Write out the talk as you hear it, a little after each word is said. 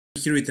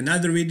here with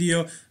another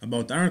video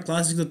about Arnold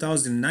Classic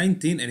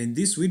 2019, and in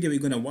this video we're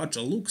gonna watch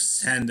a look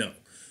Sandoe.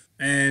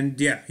 And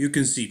yeah, you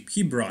can see,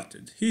 he brought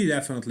it. He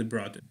definitely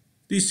brought it.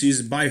 This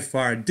is by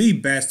far the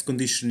best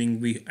conditioning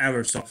we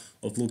ever saw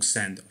of Luke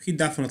Sandoe. He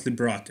definitely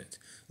brought it.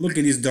 Look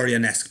at this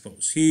Dorian-esque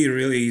pose. He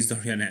really is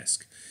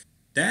Dorian-esque.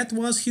 That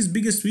was his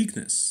biggest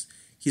weakness.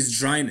 His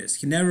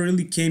dryness. He never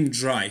really came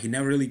dry. He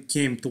never really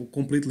came to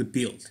completely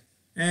peeled.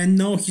 And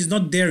no, he's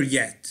not there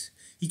yet.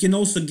 He can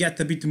also get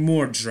a bit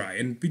more dry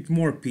and a bit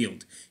more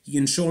peeled. He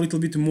can show a little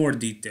bit more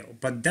detail.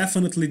 But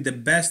definitely the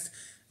best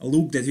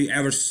look that we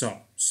ever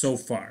saw so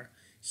far.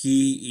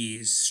 He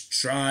is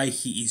dry,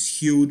 he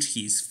is huge,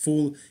 he is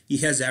full, he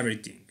has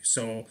everything.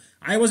 So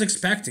I was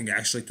expecting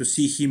actually to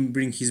see him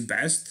bring his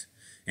best,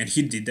 and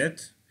he did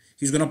that.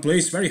 He's gonna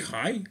place very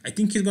high. I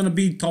think he's gonna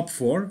be top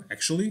 4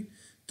 actually.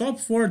 Top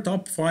 4,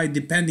 top 5,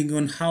 depending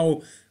on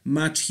how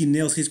much he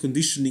nails his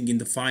conditioning in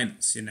the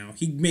finals. You know,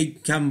 he may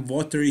come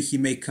watery, he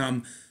may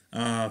come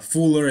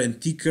fuller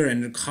and thicker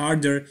and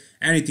harder.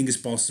 Anything is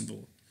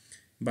possible.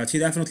 But he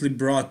definitely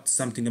brought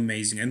something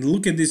amazing. And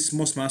look at this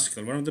most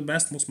muscular, one of the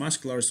best most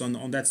musculars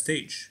on that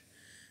stage.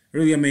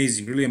 Really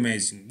amazing, really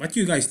amazing. What do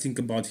you guys think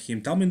about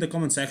him? Tell me in the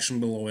comment section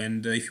below.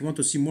 And if you want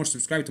to see more,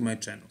 subscribe to my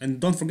channel.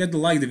 And don't forget to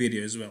like the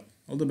video as well.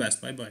 All the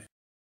best. Bye bye.